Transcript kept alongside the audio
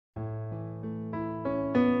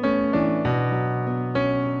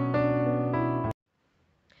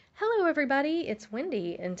everybody, it's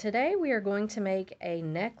Wendy, and today we are going to make a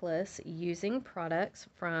necklace using products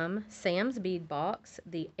from Sam's Bead Box,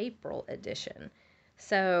 the April edition.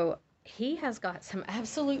 So he has got some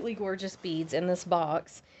absolutely gorgeous beads in this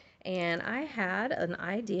box, and I had an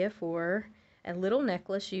idea for a little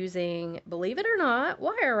necklace using, believe it or not,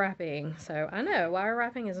 wire wrapping. So I know wire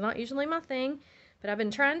wrapping is not usually my thing, but I've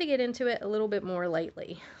been trying to get into it a little bit more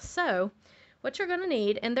lately. So what you're going to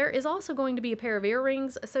need, and there is also going to be a pair of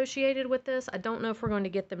earrings associated with this. I don't know if we're going to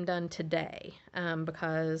get them done today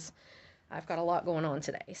because I've got a lot going on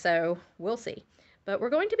today. So we'll see. But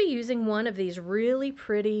we're going to be using one of these really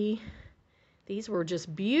pretty, these were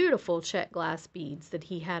just beautiful check glass beads that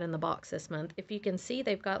he had in the box this month. If you can see,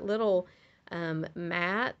 they've got little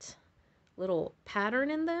matte, little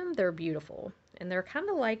pattern in them. They're beautiful. And they're kind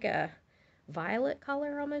of like a violet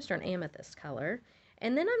color almost, or an amethyst color.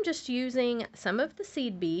 And then I'm just using some of the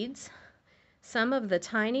seed beads, some of the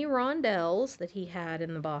tiny rondelles that he had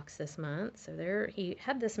in the box this month. So there, he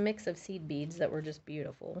had this mix of seed beads that were just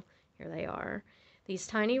beautiful. Here they are. These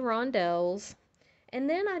tiny rondelles. And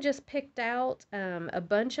then I just picked out a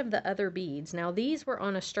bunch of the other beads. Now these were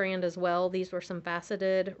on a strand as well. These were some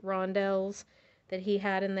faceted rondelles that he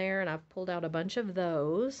had in there. And I've pulled out a bunch of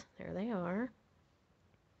those. There they are.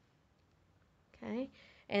 Okay.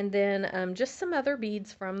 And then just some other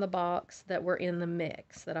beads from the box that were in the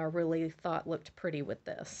mix that I really thought looked pretty with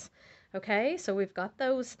this. Okay, so we've got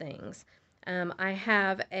those things. I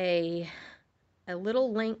have a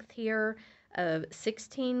little length here of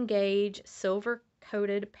 16 gauge silver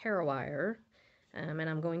coated parawire, and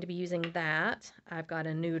I'm going to be using that. I've got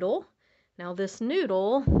a noodle. Now this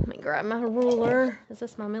noodle, let me grab my ruler. Is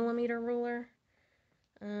this my millimeter ruler?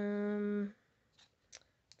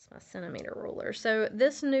 My centimeter ruler. So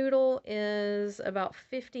this noodle is about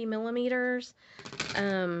 50 millimeters.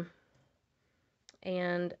 And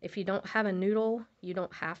if you don't have a noodle, you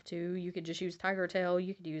don't have to. You could just use tiger tail.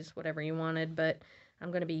 You could use whatever you wanted, but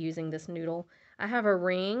I'm going to be using this noodle. I have a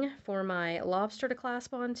ring for my lobster to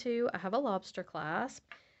clasp onto. I have a lobster clasp,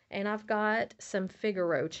 and I've got some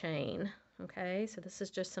Figaro chain. Okay, so this is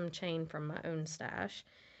just some chain from my own stash.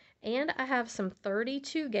 And I have some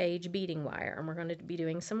 32 gauge beading wire, and we're going to be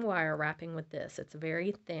doing some wire wrapping with this. It's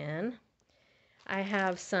very thin. I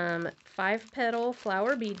have some 5-petal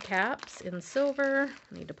flower bead caps in silver.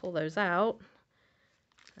 I need to pull those out.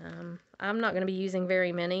 I'm not going to be using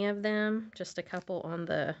very many of them, just a couple on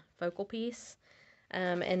the focal piece.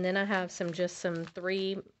 And then I have just some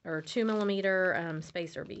 3 or 2 millimeter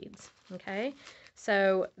spacer beads. Okay.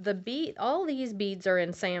 So all these beads are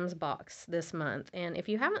in Sam's box this month. And if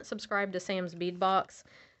you haven't subscribed to Sam's Bead Box,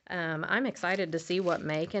 I'm excited to see what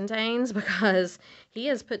May contains because he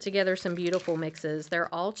has put together some beautiful mixes.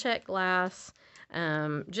 They're all check glass,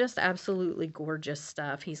 just absolutely gorgeous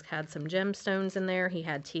stuff. He's had some gemstones in there. He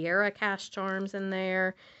had tiara cash charms in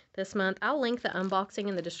there this month. I'll link the unboxing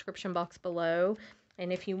in the description box below.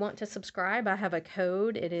 And if you want to subscribe, I have a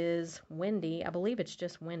code. It is Wendy. I believe it's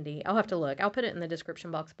just Wendy. I'll have to look. I'll put it in the description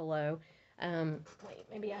box below. Wait,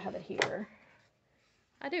 maybe I have it here.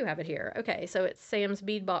 I do have it here. Okay, so it's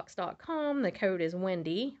samsbeadbox.com. The code is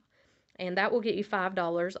Wendy. And that will get you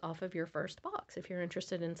 $5 off of your first box if you're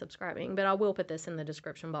interested in subscribing. But I will put this in the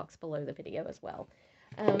description box below the video as well.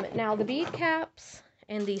 Now the bead caps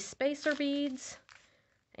and these spacer beads,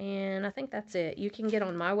 and I think that's it. You can get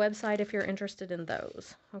on my website if you're interested in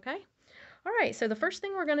those. Okay? All right, so the first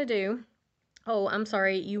thing we're going to do, oh, I'm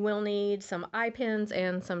sorry, you will need some eye pins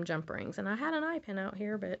and some jump rings. And I had an eye pin out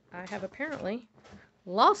here, but I have apparently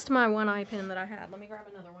lost my one eye pin that I had. Let me grab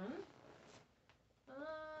another one.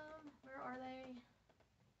 Where are they?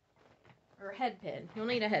 Or head pin. You'll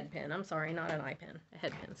need a head pin. I'm sorry, not an eye pin. A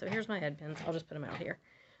head pin. So here's my head pins. I'll just put them out here.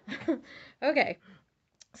 Okay.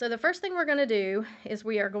 So the first thing we're going to do is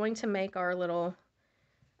we are going to make our little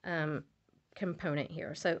component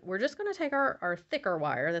here. So we're just going to take our thicker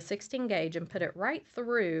wire, the 16 gauge, and put it right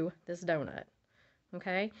through this donut.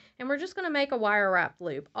 Okay? And we're just going to make a wire wrap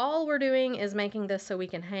loop. All we're doing is making this so we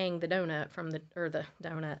can hang the donut from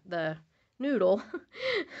the noodle.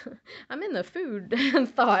 I'm in the food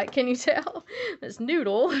thought, can you tell? This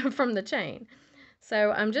noodle from the chain.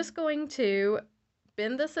 So I'm just going to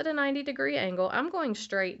bend this at a 90-degree angle. I'm going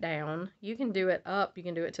straight down. You can do it up, you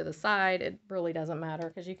can do it to the side. It really doesn't matter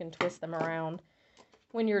because you can twist them around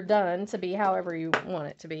when you're done to be however you want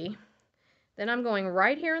it to be. Then I'm going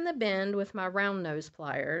right here in the bend with my round nose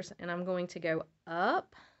pliers, and I'm going to go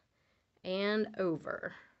up and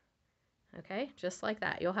over. Okay, just like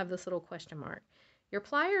that. You'll have this little question mark. Your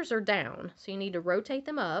pliers are down, so you need to rotate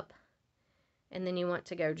them up, and then you want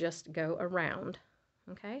to just go around.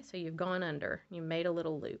 Okay, so you've gone under. You made a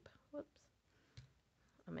little loop. Whoops.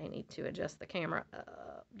 I may need to adjust the camera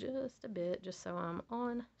up just a bit, just so I'm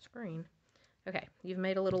on screen. Okay, you've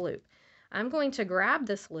made a little loop. I'm going to grab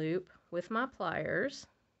this loop with my pliers,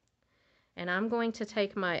 and I'm going to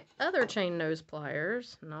take my other chain nose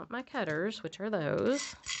pliers, not my cutters, which are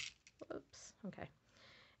those. Whoops, okay.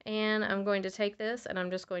 And I'm going to take this and I'm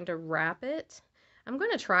just going to wrap it. I'm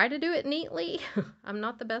going to try to do it neatly. I'm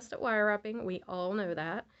not the best at wire wrapping, we all know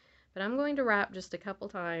that. But I'm going to wrap just a couple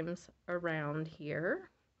times around here.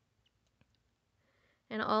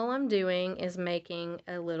 And all I'm doing is making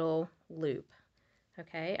a little loop.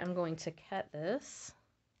 Okay, I'm going to cut this.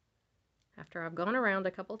 After I've gone around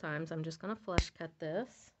a couple times, I'm just going to flush cut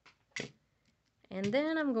this. And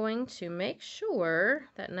then I'm going to make sure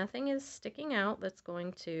that nothing is sticking out that's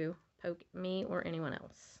going to poke me or anyone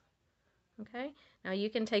else. Okay, now you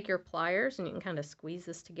can take your pliers and you can kind of squeeze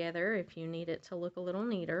this together if you need it to look a little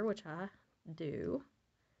neater, which I do.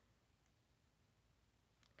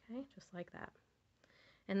 Okay, just like that.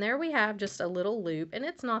 And there we have just a little loop, and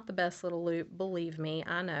it's not the best little loop, believe me.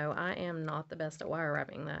 I know, I am not the best at wire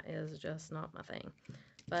wrapping. That is just not my thing.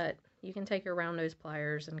 But you can take your round nose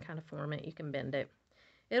pliers and kind of form it. You can bend it.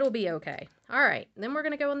 It'll be okay. All right, then we're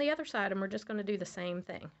going to go on the other side, and we're just going to do the same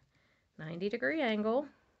thing. 90-degree angle.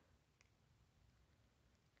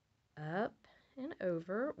 Up and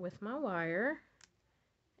over with my wire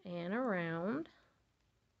and around.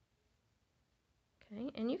 Okay,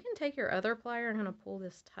 and you can take your other plier and kind of pull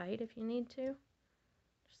this tight if you need to,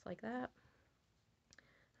 just like that.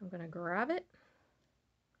 I'm going to grab it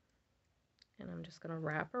and I'm just going to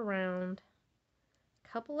wrap around a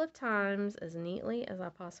couple of times as neatly as I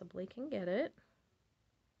possibly can get it.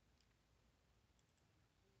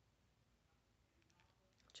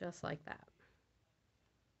 Just like that.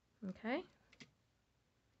 Okay.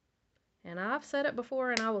 And I've said it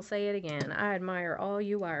before and I will say it again. I admire all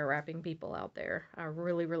you wire wrapping people out there. I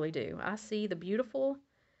really, really do. I see the beautiful,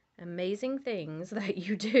 amazing things that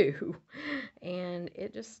you do. And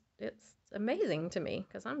it's amazing to me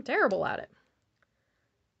because I'm terrible at it.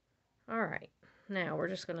 All right. Now we're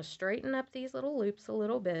just going to straighten up these little loops a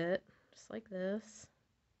little bit, just like this.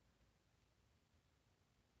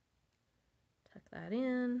 Tuck that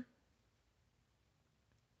in.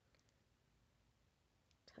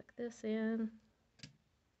 Tuck this in.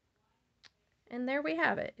 And there we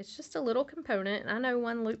have it. It's just a little component. I know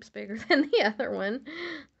one loop's bigger than the other one.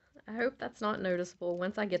 I hope that's not noticeable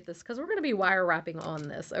once I get this, because we're going to be wire wrapping on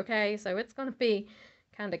this, okay? So it's going to be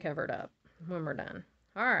kind of covered up when we're done.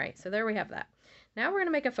 All right, so there we have that. Now we're going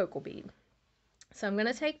to make a focal bead. So I'm going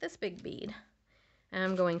to take this big bead, and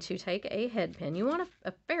I'm going to take a head pin. You want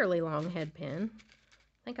a fairly long head pin.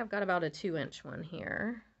 I think I've got about a 2-inch one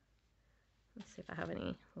here. Let's see if I have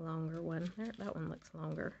any longer one. There, that one looks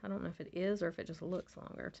longer. I don't know if it is or if it just looks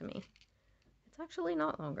longer to me. It's actually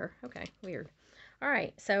not longer. Okay, weird. All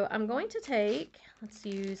right, so I'm going to take, let's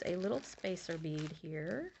use a little spacer bead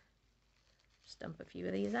here. Just dump a few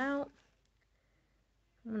of these out.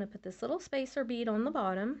 I'm going to put this little spacer bead on the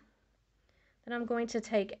bottom. Then I'm going to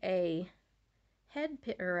take a head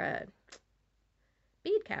pin, or a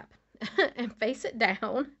bead cap and face it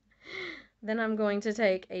down. Then I'm going to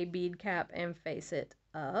take a bead cap and face it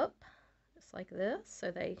up, just like this, so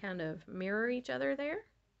they kind of mirror each other there.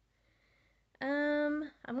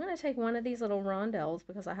 I'm going to take one of these little rondelles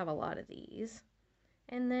because I have a lot of these.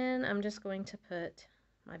 And then I'm just going to put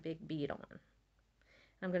my big bead on.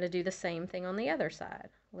 I'm going to do the same thing on the other side.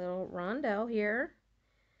 Little rondelle here,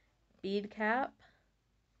 bead cap,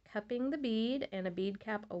 cupping the bead, and a bead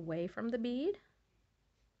cap away from the bead.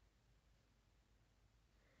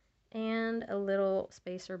 And a little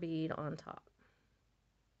spacer bead on top.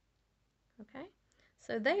 Okay,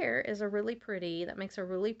 so there is a really pretty, that makes a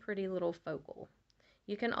really pretty little focal.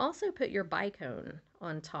 You can also put your bicone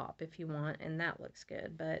on top if you want, and that looks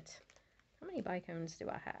good, but how many bicones do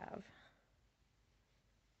I have?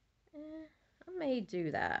 I may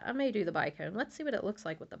do that. I may do the bicone. Let's see what it looks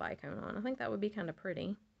like with the bicone on. I think that would be kind of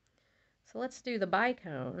pretty. So let's do the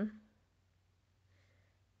bicone.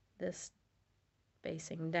 This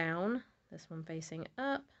facing down, this one facing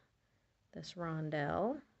up, this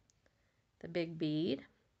rondelle, the big bead.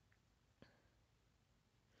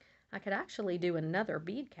 I could actually do another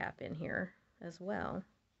bead cap in here as well.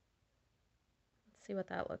 Let's see what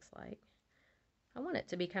that looks like. I want it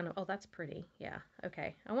to be kind of, oh, that's pretty. Yeah,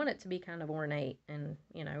 okay. I want it to be kind of ornate and,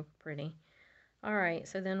 you know, pretty. All right,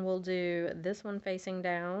 so then we'll do this one facing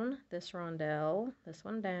down, this rondelle, this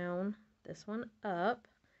one down, this one up,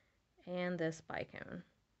 and this bicone.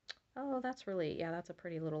 Oh, that's really, yeah, that's a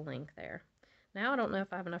pretty little length there. Now I don't know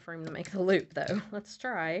if I have enough room to make the loop though. Let's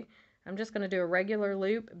try. I'm just going to do a regular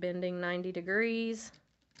loop, bending 90 degrees.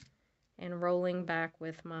 and rolling back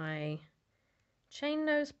with my chain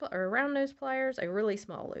nose or round nose pliers a really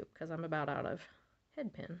small loop because I'm about out of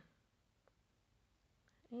head pin.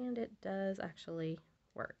 And it does actually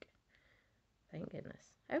work. Thank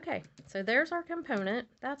goodness. Okay, so there's our component.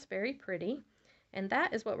 That's very pretty. And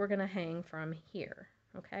that is what we're going to hang from here.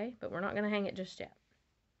 Okay, but we're not going to hang it just yet.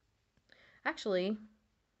 Actually,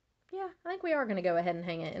 yeah, I think we are going to go ahead and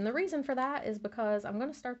hang it. And the reason for that is because I'm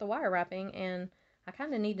going to start the wire wrapping, and I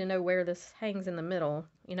kind of need to know where this hangs in the middle.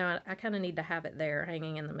 You know, I kind of need to have it there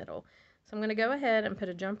hanging in the middle. So I'm going to go ahead and put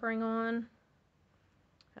a jump ring on.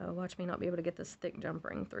 Oh, watch me not be able to get this thick jump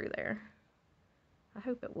ring through there. I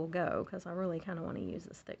hope it will go because I really kind of want to use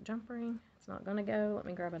this thick jump ring. It's not going to go. Let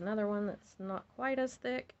me grab another one that's not quite as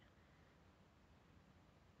thick.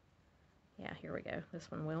 Yeah, here we go. This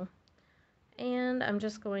one will. And I'm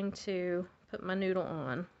just going to put my noodle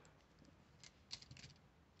on.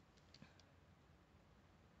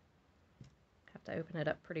 Have to open it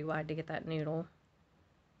up pretty wide to get that noodle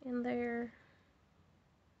in there.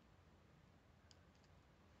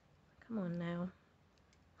 Come on now.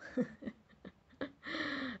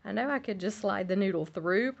 I know I could just slide the noodle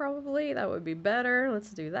through probably. That would be better. Let's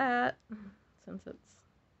do that since it's...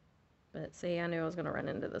 But see, I knew I was going to run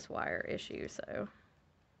into this wire issue, so...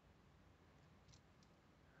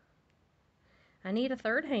 I need a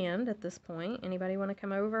third hand at this point. Anybody want to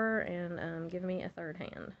come over and give me a third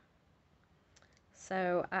hand?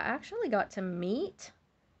 So I actually got to meet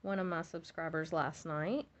one of my subscribers last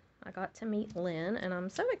night. I got to meet Lynn, and I'm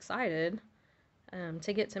so excited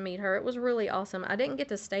to get to meet her. It was really awesome. I didn't get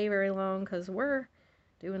to stay very long because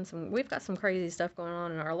we've got some crazy stuff going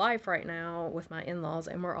on in our life right now with my in-laws,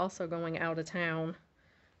 and we're also going out of town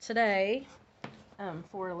today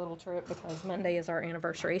for a little trip because Monday is our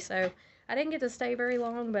anniversary. So I didn't get to stay very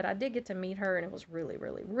long, but I did get to meet her, and it was really,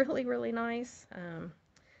 really, really, really nice.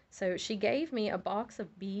 So she gave me a box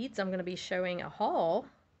of beads. I'm going to be showing a haul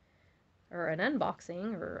or an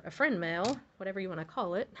unboxing or a friend mail, whatever you want to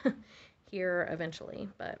call it, here eventually.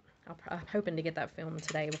 But I'm hoping to get that filmed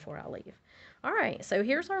today before I leave. All right, so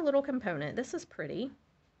here's our little component. This is pretty.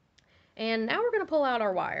 And now we're going to pull out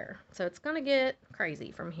our wire. So it's going to get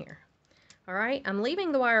crazy from here. All right, I'm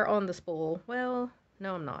leaving the wire on the spool. Well,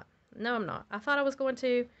 no, I'm not. No, I'm not. I thought I was going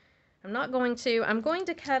to. I'm not going to. I'm going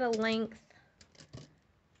to cut a length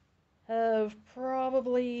of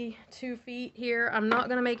probably 2 feet here. I'm not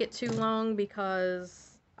going to make it too long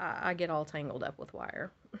because I get all tangled up with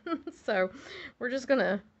wire. So we're just going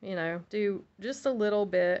to, you know, do just a little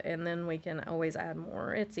bit, and then we can always add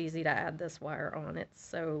more. It's easy to add this wire on. It's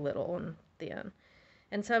so little and thin.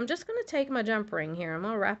 And so I'm just going to take my jump ring here. I'm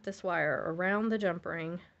going to wrap this wire around the jump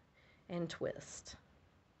ring and twist.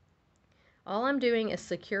 All I'm doing is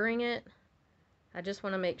securing it. I just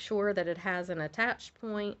want to make sure that it has an attached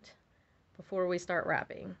point before we start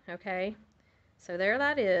wrapping, okay? So there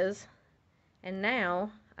that is. And now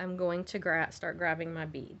I'm going to start grabbing my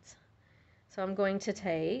beads. So I'm going to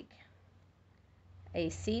take a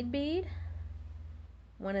seed bead,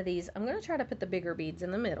 one of these. I'm going to try to put the bigger beads in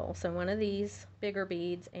the middle. So one of these bigger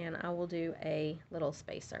beads, and I will do a little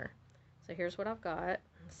spacer. So here's what I've got.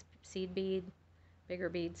 Seed bead, bigger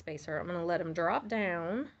bead, spacer. I'm going to let them drop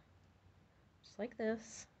down just like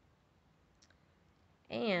this.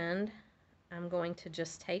 And I'm going to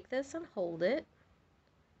just take this and hold it.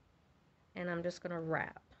 And I'm just going to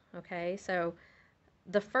wrap. Okay, so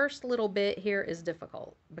the first little bit here is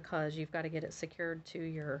difficult because you've got to get it secured to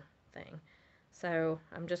your thing. So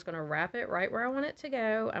I'm just going to wrap it right where I want it to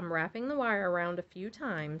go. I'm wrapping the wire around a few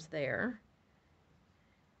times there.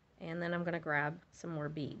 And then I'm going to grab some more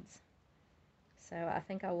beads. So I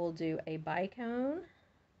think I will do a bicone,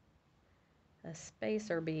 a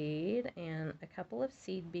spacer bead, and a couple of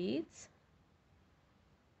seed beads.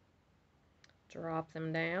 Drop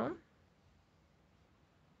them down.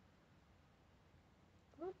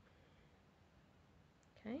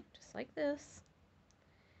 Okay, just like this.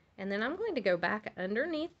 And then I'm going to go back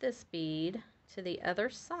underneath this bead to the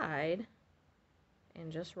other side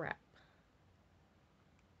and just wrap.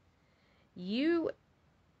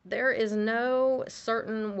 There is no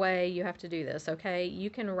certain way you have to do this, okay?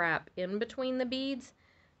 You can wrap in between the beads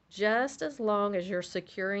just as long as you're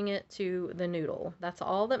securing it to the noodle. That's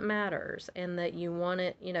all that matters, and that you want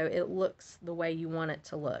it, you know, it looks the way you want it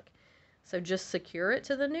to look. So just secure it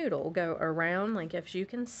to the noodle. Go around, like if you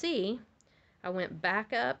can see, I went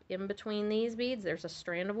back up in between these beads. There's a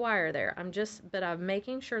strand of wire there. But I'm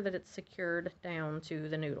making sure that it's secured down to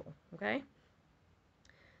the noodle, okay?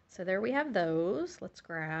 So there we have those. Let's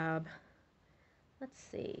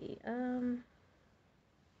see.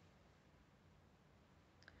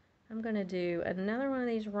 I'm going to do another one of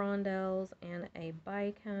these rondelles and a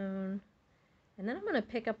bicone. And then I'm going to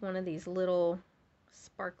pick up one of these little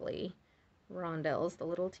sparkly rondelles, the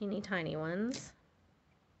little teeny tiny ones.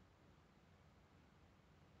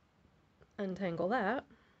 Untangle that.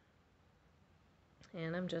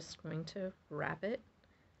 And I'm just going to wrap it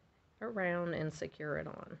around and secure it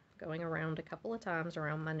on, going around a couple of times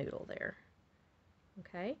around my noodle there.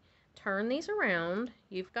 Okay, turn these around.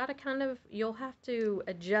 You've got to you'll have to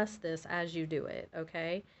adjust this as you do it,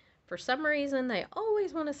 okay? For some reason, they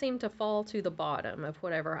always want to seem to fall to the bottom of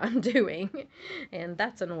whatever I'm doing, and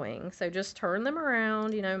that's annoying. So just turn them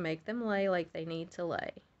around, you know, make them lay like they need to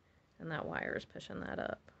lay. And that wire is pushing that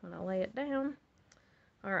up when I lay it down.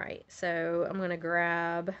 All right, so I'm going to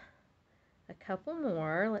grab a couple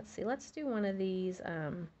more. Let's see, let's do one of these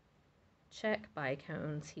check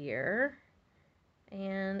bicones here.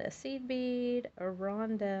 And a seed bead, a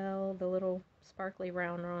rondelle, the little sparkly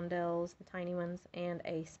round rondelles, the tiny ones, and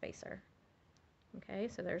a spacer. Okay,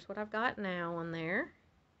 so there's what I've got now on there.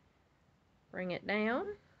 Bring it down.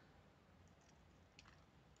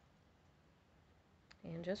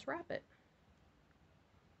 And just wrap it.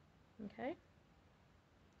 Okay.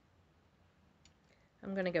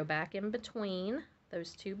 I'm going to go back in between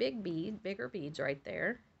those two bigger beads right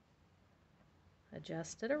there.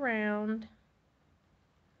 Adjust it around.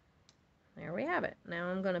 There we have it. Now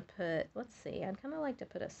I'm going to put, let's see, I'd kind of like to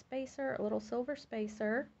put a spacer, a little silver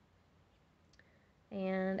spacer,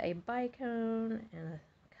 and a bicone, and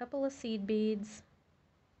a couple of seed beads,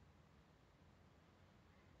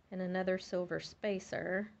 and another silver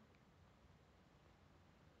spacer.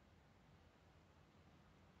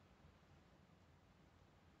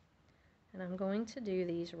 And I'm going to do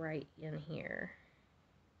these right in here.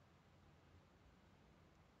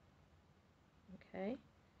 Okay.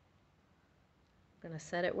 I'm going to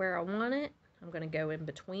set it where I want it. I'm going to go in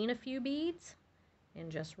between a few beads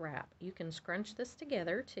and just wrap. You can scrunch this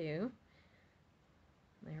together too.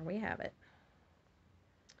 There we have it.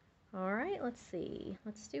 All right, let's see.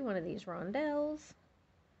 Let's do one of these rondelles.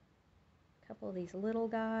 A couple of these little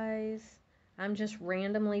guys. I'm just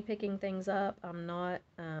randomly picking things up. I'm not,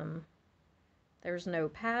 there's no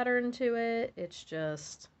pattern to it. It's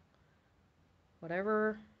just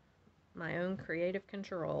whatever my own creative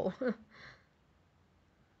control.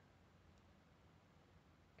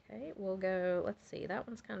 Okay, we'll go, let's see, that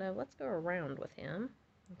one's kind of, let's go around with him.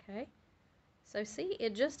 Okay, so see,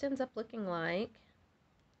 it just ends up looking like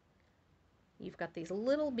you've got these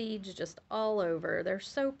little beads just all over. They're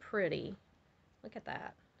so pretty. Look at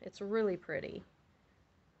that. It's really pretty.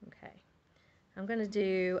 Okay. I'm going to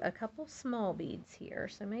do a couple small beads here.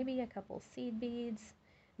 So maybe a couple seed beads.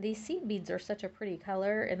 These seed beads are such a pretty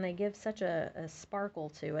color and they give such a sparkle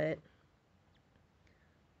to it.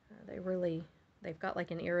 They've got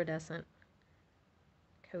like an iridescent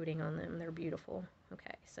coating on them. They're beautiful.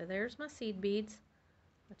 Okay, so there's my seed beads.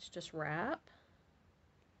 Let's just wrap.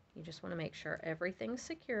 You just want to make sure everything's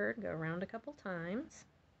secured. Go around a couple times.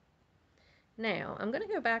 Now, I'm going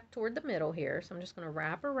to go back toward the middle here. So I'm just going to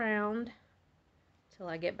wrap around till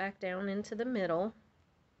I get back down into the middle.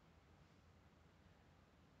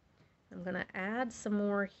 I'm going to add some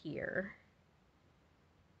more here.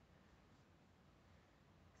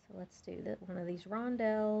 So let's do one of these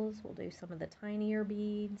rondelles. We'll do some of the tinier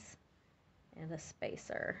beads and a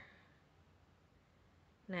spacer.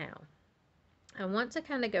 Now, I want to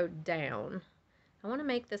kind of go down. I want to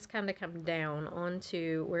make this kind of come down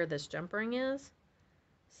onto where this jump ring is.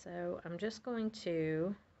 So I'm just going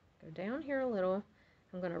to go down here a little.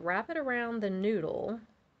 I'm going to wrap it around the noodle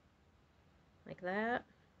like that.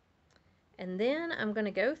 And then I'm going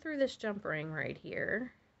to go through this jump ring right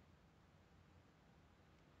here.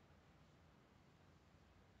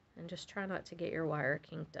 And just try not to get your wire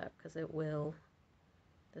kinked up because it will.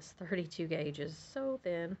 This 32 gauge is so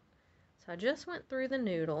thin. So I just went through the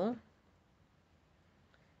noodle.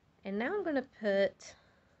 And now I'm going to put,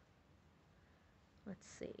 let's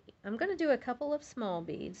see, I'm going to do a couple of small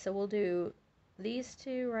beads. So we'll do these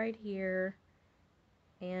two right here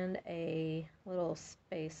and a little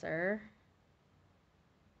spacer.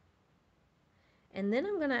 And then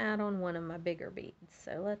I'm going to add on one of my bigger beads.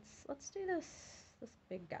 So let's do this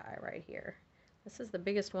big guy right here. This is the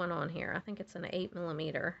biggest one on here. I think it's an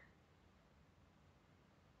 8mm. If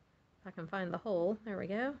I can find the hole, there we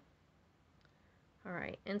go. All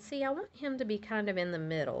right, and see, I want him to be kind of in the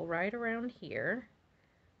middle, right around here.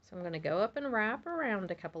 So I'm going to go up and wrap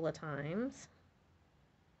around a couple of times.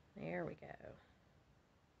 There we go.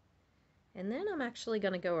 And then I'm actually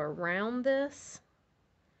going to go around this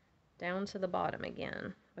down to the bottom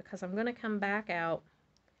again, because I'm going to come back out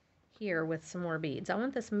here with some more beads. I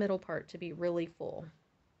want this middle part to be really full.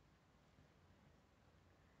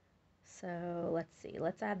 So let's see,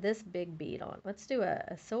 let's add this big bead on. Let's do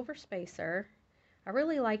a silver spacer. I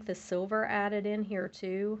really like the silver added in here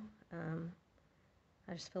too.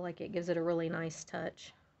 I just feel like it gives it a really nice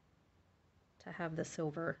touch to have the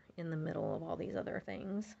silver in the middle of all these other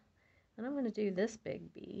things. And I'm going to do this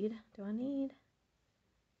big bead.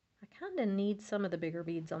 I kind of need some of the bigger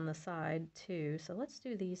beads on the side too, so let's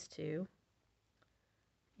do these two.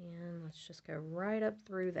 And let's just go right up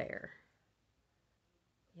through there.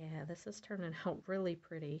 Yeah, this is turning out really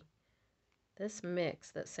pretty. This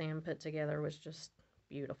mix that Sam put together was just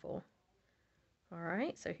beautiful. All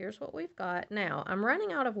right, so here's what we've got. Now, I'm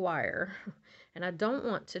running out of wire, and I don't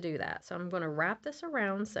want to do that, so I'm going to wrap this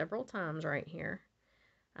around several times right here.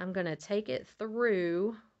 I'm going to take it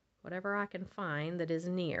through whatever I can find that is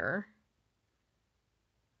near.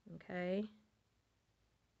 Okay.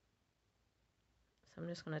 So I'm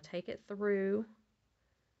just going to take it through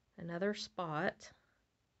another spot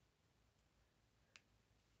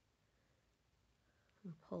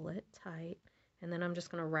and pull it tight, and then I'm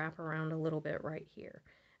just going to wrap around a little bit right here.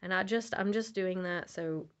 And I'm just doing that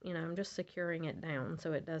so, you know, I'm just securing it down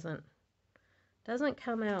so it doesn't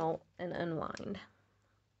come out and unwind.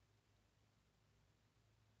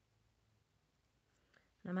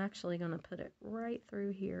 And I'm actually going to put it right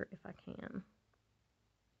through here if I can.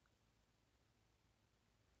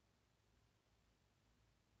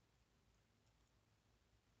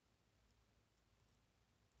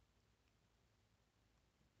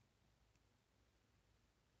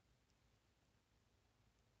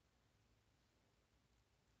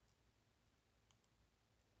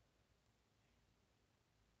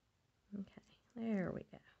 Okay, there we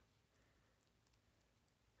go.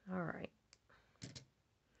 All right.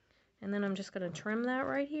 And then I'm just going to trim that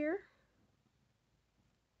right here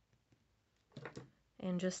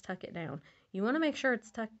and just tuck it down. You want to make sure it's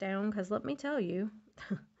tucked down because let me tell you,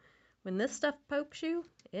 when this stuff pokes you,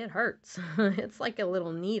 it hurts. It's like a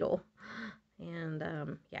little needle. And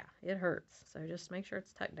yeah, it hurts. So just make sure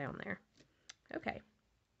it's tucked down there. Okay.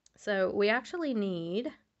 So we actually need,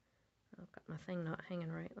 I've got my thing not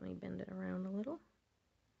hanging right. Let me bend it around a little.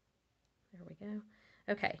 There we go.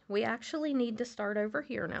 Okay, we actually need to start over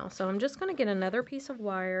here now. So I'm just going to get another piece of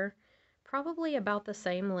wire, probably about the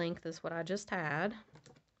same length as what I just had.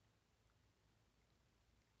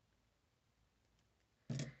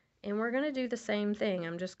 And we're going to do the same thing.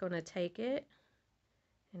 I'm just going to take it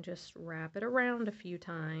and just wrap it around a few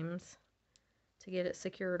times to get it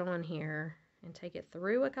secured on here, and take it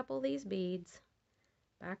through a couple of these beads,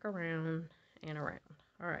 back around and around.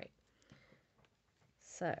 All right.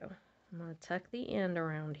 So I'm going to tuck the end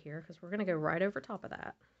around here because we're going to go right over top of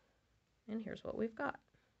that. And here's what we've got.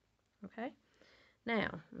 Okay. Now,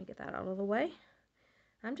 let me get that out of the way.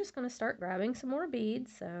 I'm just going to start grabbing some more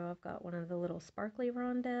beads. So I've got one of the little sparkly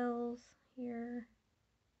rondelles here.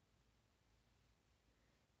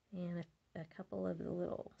 And a couple of the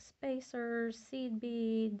little spacers, seed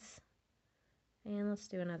beads. And let's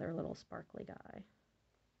do another little sparkly guy.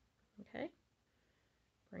 Okay.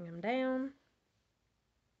 Bring them down.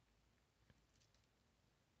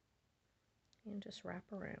 And just wrap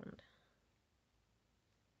around.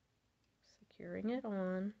 Securing it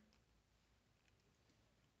on.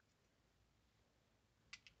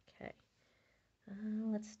 Okay.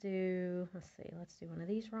 Let's do one of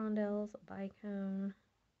these rondelles, a bicone.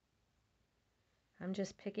 I'm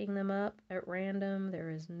just picking them up at random.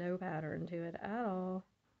 There is no pattern to it at all.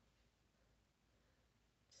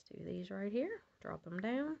 Let's do these right here. Drop them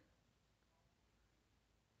down.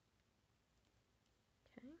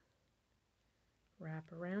 Okay. Wrap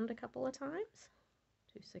around a couple of times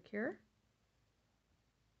to secure.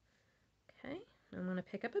 Okay. I'm going to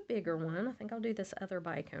pick up a bigger one. I think I'll do this other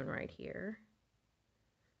bicone right here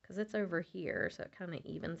because it's over here, so it kind of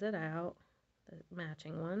evens it out, the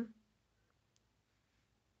matching one.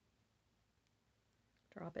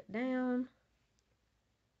 Drop it down,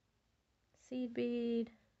 seed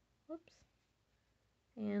bead, whoops,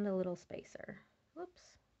 and a little spacer, whoops.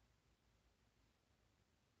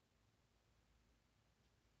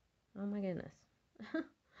 Oh my goodness.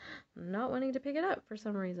 I'm not wanting to pick it up for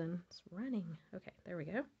some reason. It's running. Okay, there we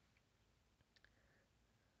go.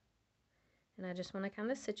 And I just want to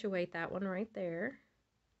kind of situate that one right there.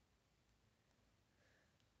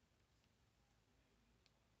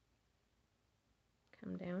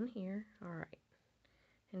 Come down here. All right.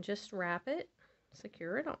 And just wrap it,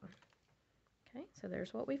 secure it on. Okay, so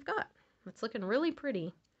there's what we've got. It's looking really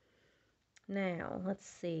pretty. Now, let's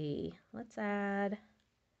see. Let's add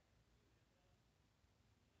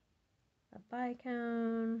a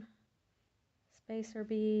bicone. spacer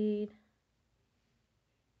bead,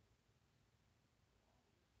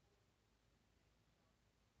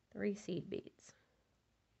 three seed beads.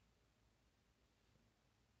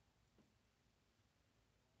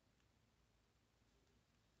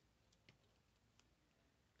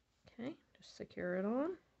 Okay, just secure it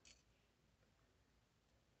on.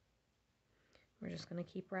 We're just going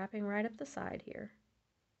to keep wrapping right up the side here.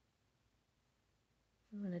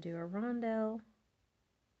 I'm going to do a rondelle,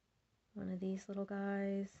 one of these little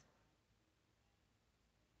guys.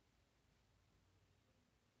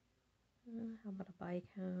 How about a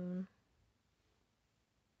bicone?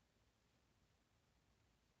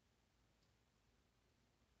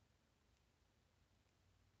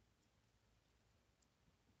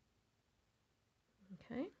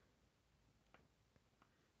 Okay.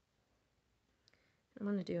 I'm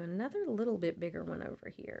going to do another little bit bigger one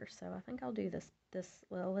over here. So I think I'll do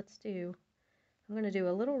well, I'm going to do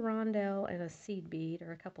a little rondelle and a seed bead,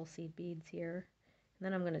 or a couple seed beads here. And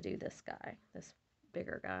then I'm going to do this guy, this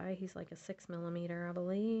bigger guy. He's like a 6mm, I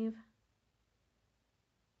believe.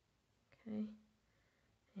 Okay.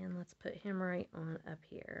 And let's put him right on up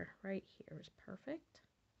here. Right here is perfect.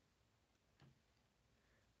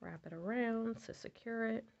 Wrap it around to secure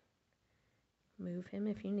it. Move him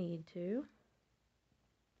if you need to.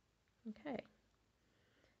 Okay.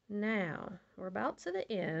 Now, we're about to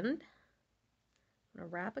the end. I'm going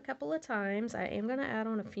to wrap a couple of times. I am going to add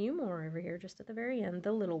on a few more over here just at the very end,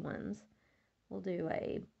 the little ones. We'll do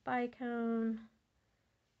a bicone,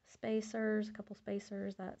 spacers, a couple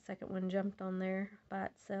spacers. That second one jumped on there by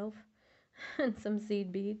itself, and some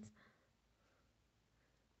seed beads.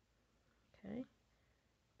 Okay.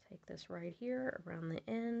 Take this right here around the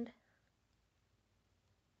end.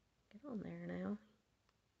 Get on there now.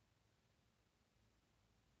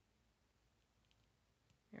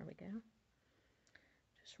 There we go.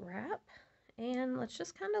 Just wrap, and let's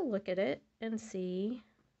just kind of look at it and see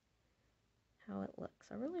how it looks.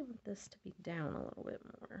 I really want this to be down a little bit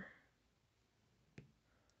more.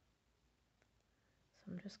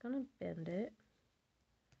 So I'm just going to bend it.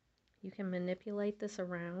 You can manipulate this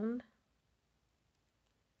around.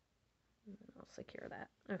 And I'll secure that.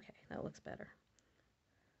 Okay, that looks better.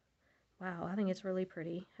 Wow, I think it's really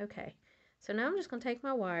pretty. Okay, so now I'm just going to take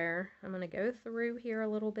my wire. I'm going to go through here a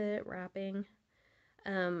little bit, wrapping. I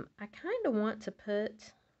kind of want to put,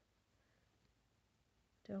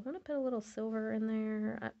 do I want to put a little silver in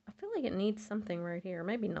there? I feel like it needs something right here.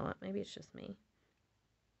 Maybe not. Maybe it's just me.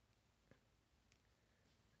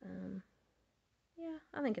 Yeah,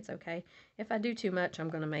 I think it's okay. If I do too much, I'm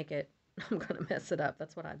going to mess it up.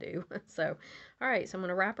 That's what I do. So, all right, so I'm going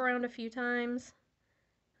to wrap around a few times.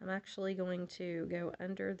 I'm actually going to go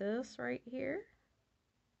under this right here.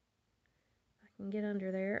 I can get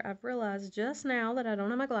under there. I've realized just now that I don't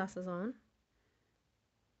have my glasses on.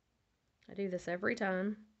 I do this every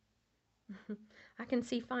time. I can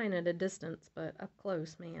see fine at a distance, but up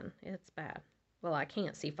close, man, it's bad. Well, I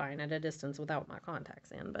can't see fine at a distance without my contacts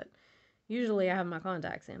in, but usually I have my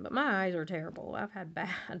contacts in. But my eyes are terrible. I've had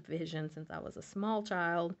bad vision since I was a small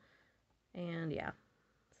child. And yeah,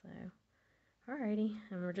 so, alrighty.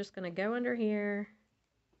 And we're just going to go under here.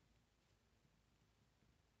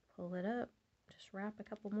 Pull it up. Just wrap a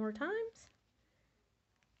couple more times.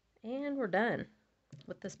 And we're done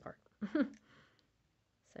with this part.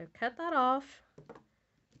 So cut that off.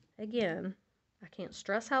 Again, I can't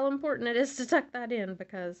stress how important it is to tuck that in,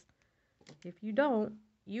 because if you don't,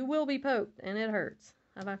 you will be poked and it hurts.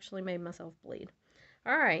 I've actually made myself bleed.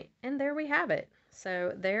 All right, and there we have it.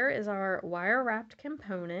 So there is our wire wrapped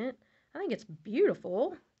component. I think it's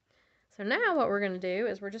beautiful. So now what we're going to do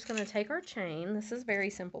is we're just going to take our chain. This is a very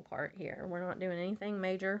simple part here. We're not doing anything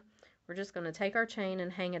major. We're just going to take our chain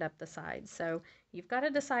and hang it up the side. So you've got to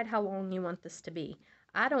decide how long you want this to be.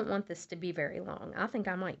 I don't want this to be very long. I think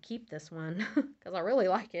I might keep this one because I really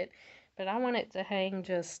like it. But I want it to hang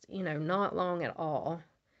just, you know, not long at all.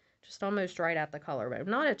 Just almost right at the collarbone.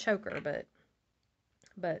 Not a choker,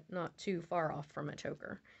 but not too far off from a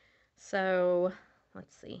choker. So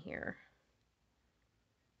let's see here.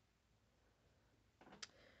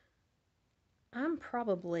 I'm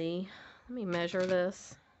probably, let me measure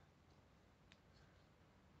this.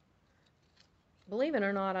 Believe it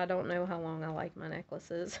or not, I don't know how long I like my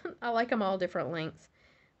necklaces. I like them all different lengths.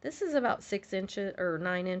 This is about 6 inches or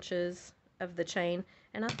 9 inches of the chain,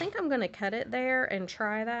 and I think I'm going to cut it there and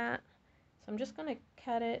try that. So I'm just going to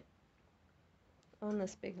cut it on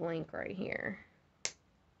this big link right here.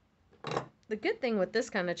 The good thing with this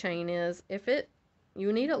kind of chain is if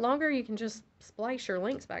you need it longer, you can just splice your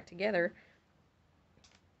links back together.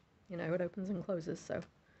 You know, it opens and closes, so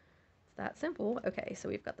It's that simple. Okay, so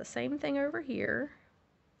we've got the same thing over here.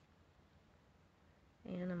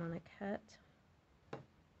 And I'm going to cut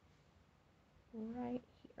right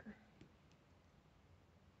here.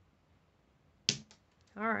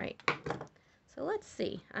 All right, so let's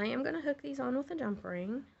see. I am going to hook these on with a jump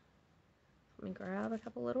ring. Let me grab a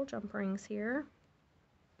couple little jump rings here.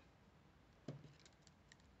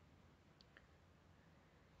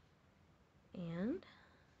 And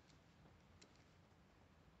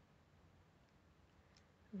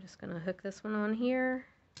I'm just going to hook this one on here.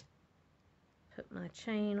 Put my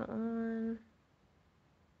chain on.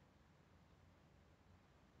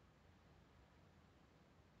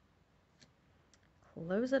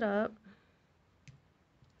 Close it up.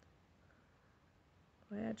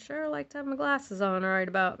 Boy, I'd sure like to have my glasses on right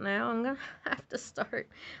about now. I'm gonna have to start.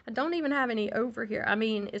 I don't even have any over here. I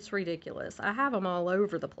mean, it's ridiculous. I have them all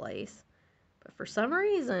over the place. But for some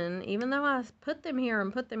reason, even though I put them here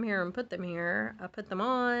and put them here and put them here, I put them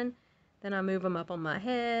on, then I move them up on my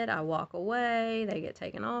head, I walk away, they get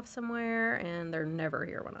taken off somewhere, and they're never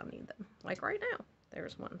here when I need them. Like right now.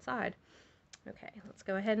 There's one side. Okay, let's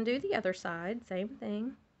go ahead and do the other side. Same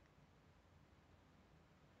thing.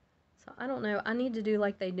 So I don't know, I need to do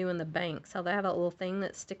like they do in the banks, how they have a little thing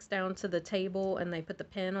that sticks down to the table and they put the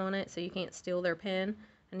pen on it so you can't steal their pen.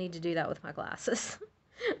 I need to do that with my glasses.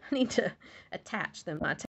 I need to attach them to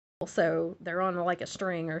my table so they're on like a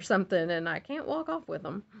string or something and I can't walk off with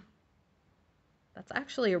them. That's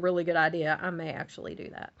actually a really good idea. I may actually do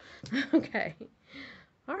that. Okay.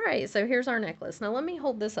 All right, so here's our necklace. Now let me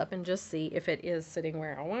hold this up and just see if it is sitting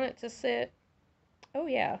where I want it to sit. Oh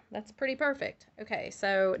yeah, that's pretty perfect. Okay,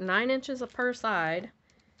 so 9 inches per side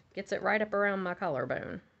gets it right up around my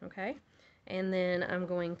collarbone, okay? And then I'm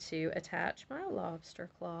going to attach my lobster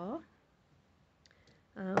claw.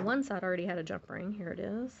 One side already had a jump ring. Here it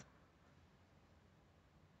is.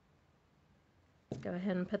 Go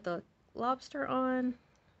ahead and put the lobster on.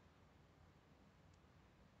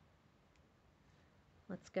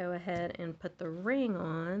 Let's go ahead and put the ring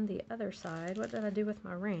on the other side. What did I do with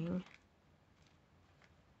my ring?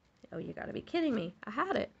 Oh, you gotta be kidding me. I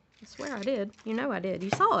had it. I swear I did. You know I did. You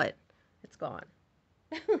saw it. It's gone.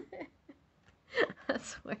 I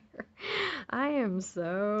swear. I am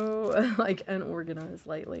so, like, unorganized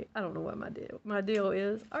lately. I don't know what my deal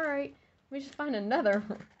is. All right. Let me just find another.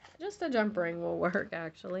 Just a jump ring will work,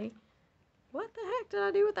 actually. What the heck did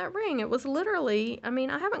I do with that ring? It was literally, I mean,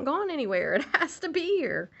 I haven't gone anywhere. It has to be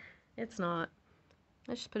here. It's not.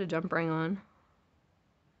 Let's just put a jump ring on.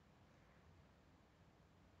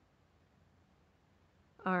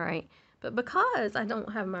 All right, but because I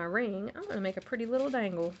don't have my ring, I'm going to make a pretty little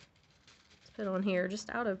dangle. Let's put on here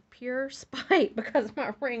just out of pure spite because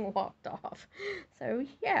my ring walked off. So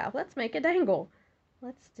yeah, let's make a dangle.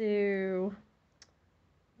 Let's do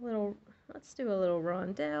a little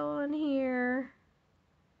rondelle on here.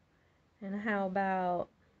 And how about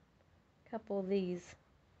a couple of these,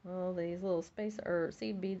 well, these little space or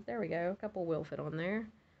seed beads. There we go. A couple will fit on there.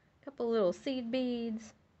 A couple little seed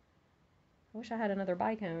beads. I wish I had another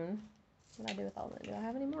bicone. What did I do with all that? Do I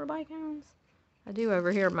have any more bicones? I do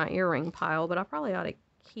over here in my earring pile, but I probably ought to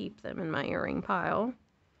keep them in my earring pile.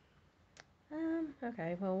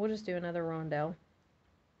 Okay, well, we'll just do another rondelle.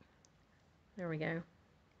 There we go.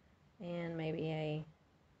 And maybe a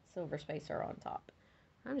silver spacer on top.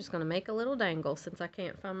 I'm just going to make a little dangle since I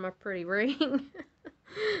can't find my pretty ring.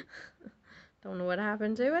 Don't know what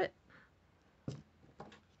happened to it.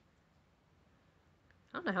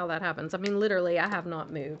 I don't know how that happens. I mean, literally, I have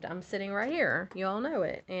not moved. I'm sitting right here. You all know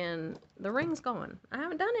it. And the ring's gone. I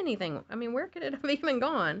haven't done anything. I mean, where could it have even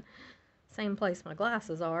gone? Same place my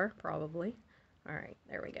glasses are, probably. All right,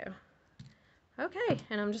 there we go. Okay,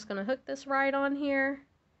 and I'm just going to hook this right on here.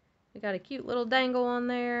 We got a cute little dangle on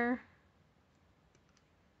there.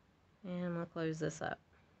 And I'm going to close this up.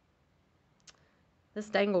 This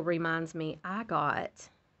dangle reminds me,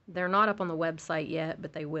 they're not up on the website yet,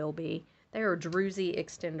 but they will be. They are druzy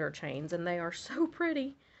extender chains, and they are so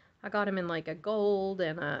pretty. I got them in like a gold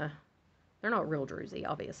and they're not real druzy,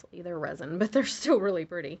 obviously. They're resin, but they're still really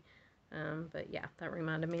pretty. But yeah, that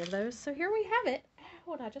reminded me of those. So here we have it.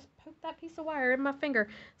 Ow, and I just poked that piece of wire in my finger.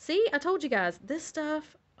 See, I told you guys, this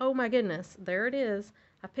stuff, oh my goodness, there it is.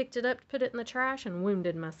 I picked it up to put it in the trash and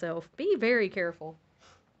wounded myself. Be very careful.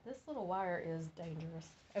 This little wire is dangerous.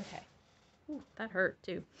 Okay. Ooh, that hurt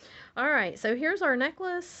too. All right, so here's our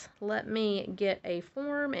necklace. Let me get a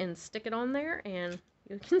form and stick it on there and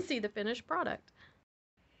you can see the finished product.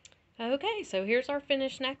 Okay, so here's our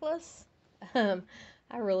finished necklace.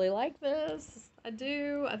 I really like this. I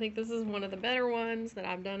do. I think this is one of the better ones that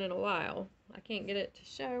I've done in a while. I can't get it to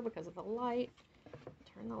show because of the light.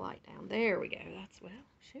 Turn the light down. There we go. That's, well,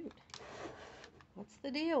 shoot. What's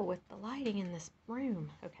the deal with the lighting in this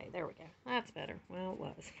room? Okay, there we go. That's better. Well, it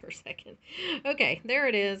was for a second. Okay, there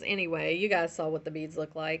it is. Anyway, you guys saw what the beads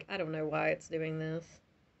look like. I don't know why it's doing this.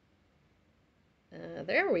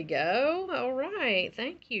 There we go. All right.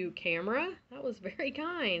 Thank you, camera. That was very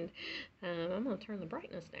kind. I'm going to turn the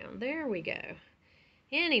brightness down. There we go.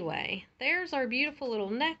 Anyway, there's our beautiful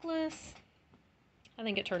little necklace. I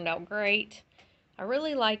think it turned out great. I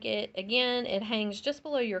really like it. Again, it hangs just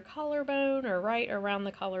below your collarbone or right around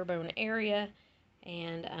the collarbone area.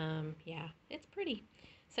 And yeah, it's pretty.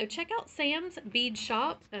 So check out Sam's Bead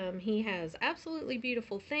Shop. He has absolutely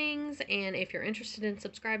beautiful things. And if you're interested in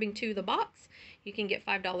subscribing to the box, you can get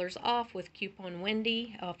 $5 off with coupon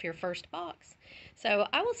Wendy off your first box. So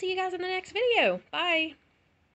I will see you guys in the next video. Bye.